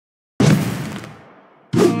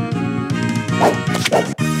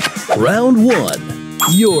Round 1.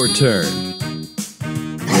 Your turn.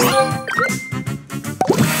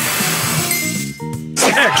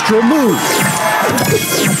 Extra move.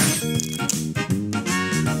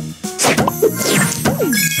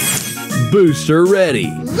 Booster ready.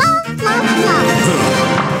 Love, love, love.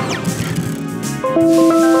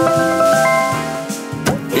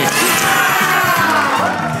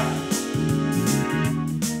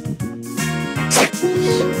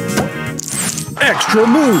 Extra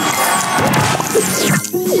move.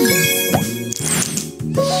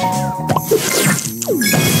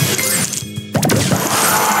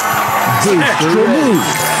 Extra move.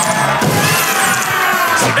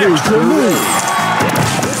 Extra move.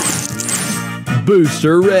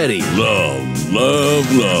 Booster ready. Love,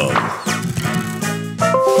 love, love.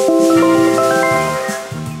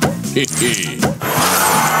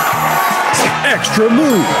 Extra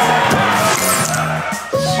move.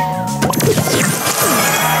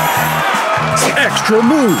 Extra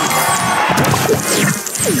move.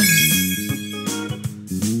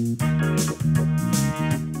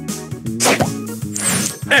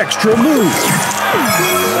 Extra move.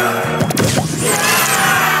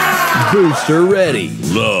 Booster ready.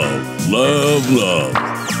 Love, love, love.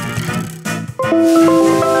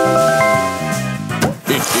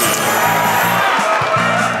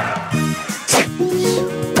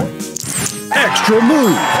 Extra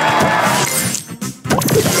move.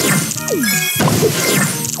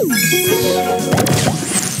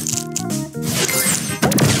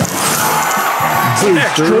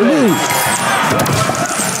 Extra move.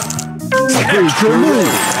 Extra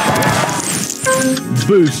move.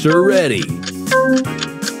 Booster ready.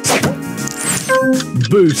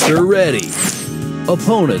 Booster ready.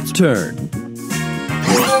 Opponent's turn.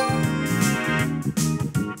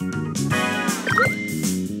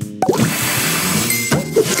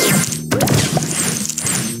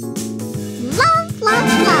 Love,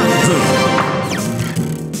 love, love.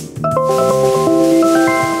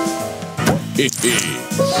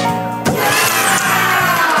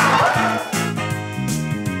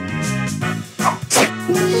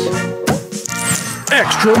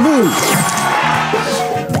 Extra move.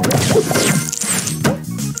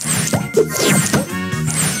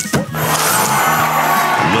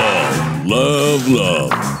 Love, love,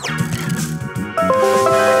 love.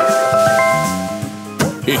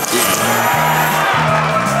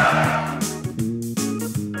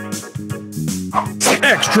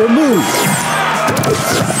 Extra move.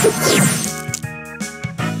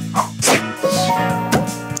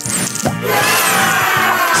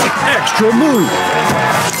 Extra move.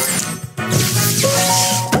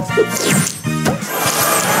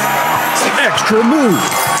 Extra move.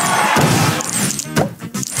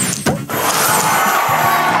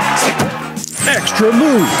 Extra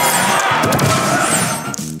move.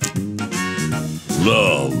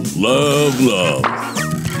 Love, love, love.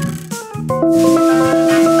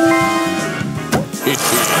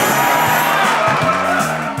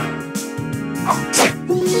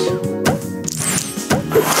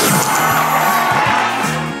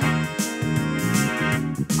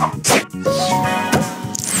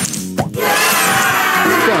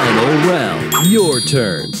 Final round, your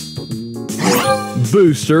turn.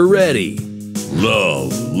 Booster ready.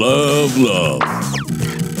 Love, love, love.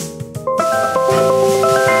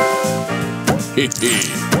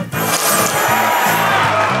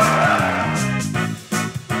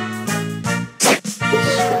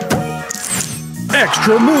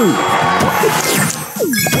 Extra move.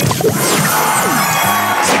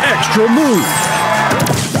 Extra move.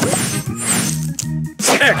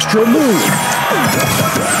 Extra move.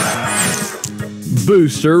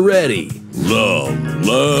 Booster ready. Love,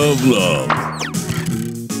 love, love.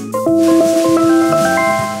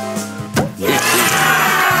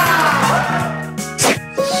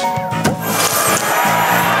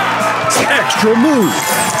 Extra move.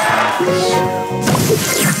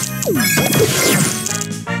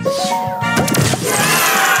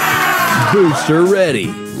 Booster ready.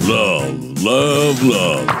 Love, love,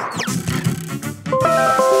 love.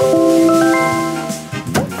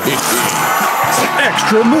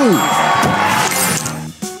 Extra move.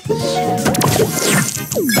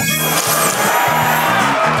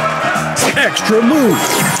 Extra move.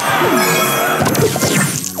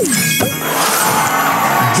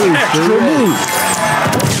 Extra move.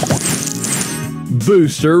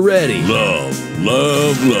 Booster ready. Love,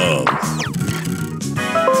 love, love.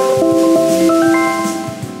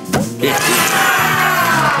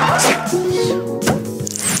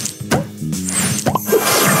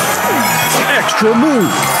 Extra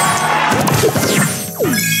move.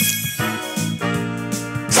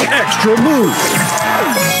 Extra move.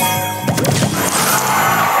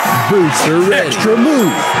 Booster ready. Extra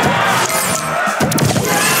move.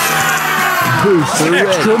 Booster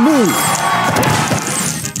Extra ready. move.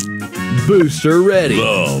 Booster ready.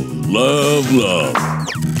 Love, love, love.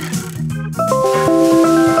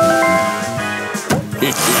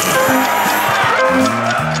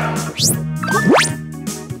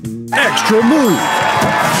 Extra move.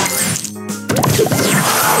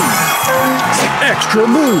 Extra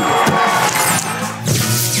move.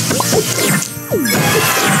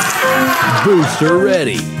 Booster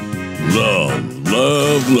ready. Love,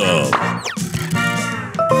 love, love.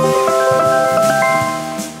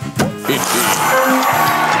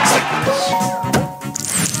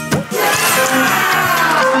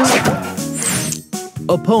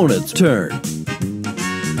 Opponent's turn.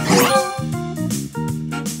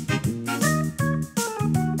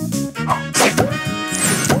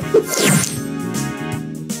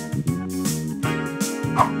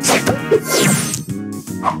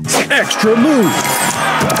 Extra move.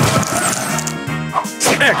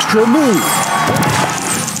 Extra move.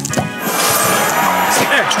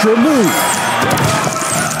 Extra move.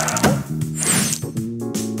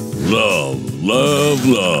 Love, love,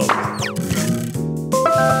 love.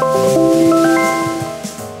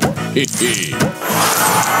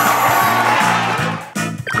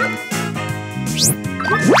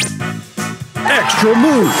 Extra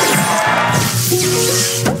move.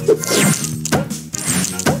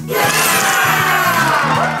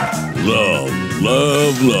 Love,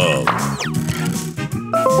 love, love.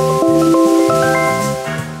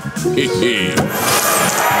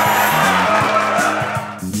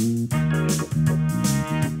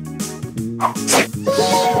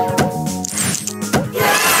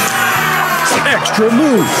 Extra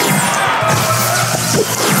move.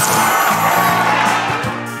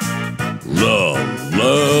 Love,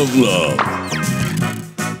 love, love.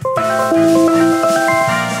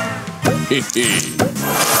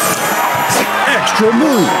 Extra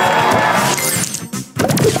move.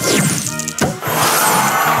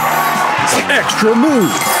 Extra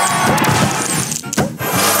move.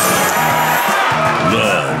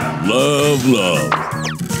 Love, love, love.